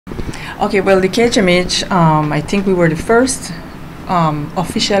Okay, well, the KHMH, I think we were the first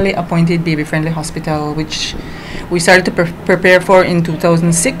officially appointed baby-friendly hospital, which we started to prepare for in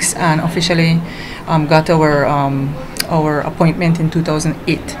 2006 and officially got our appointment in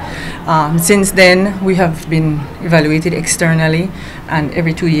 2008. Since then, we have been evaluated externally and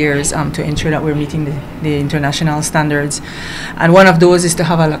every 2 years to ensure that we're meeting the international standards. And one of those is to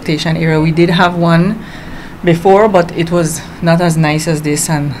have a lactation area. We did have one before, but it was not as nice as this,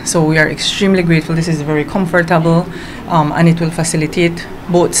 and so we are extremely grateful. This is very comfortable, and it will facilitate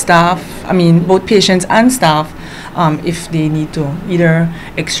both both patients and staff if they need to either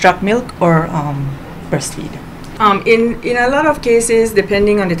extract milk or breastfeed. In a lot of cases,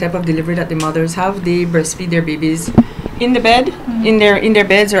 depending on the type of delivery that the mothers have, they breastfeed their babies in the bed, in their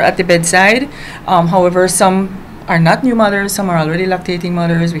beds or at the bedside. However, some are not new mothers, some are already lactating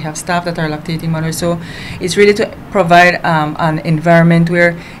mothers. We have staff that are lactating mothers. So it's really to provide an environment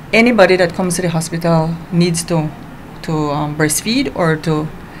where anybody that comes to the hospital needs to breastfeed or to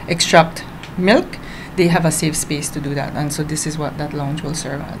extract milk, they have a safe space to do that. And so this is what that lounge will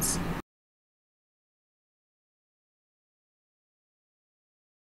serve as.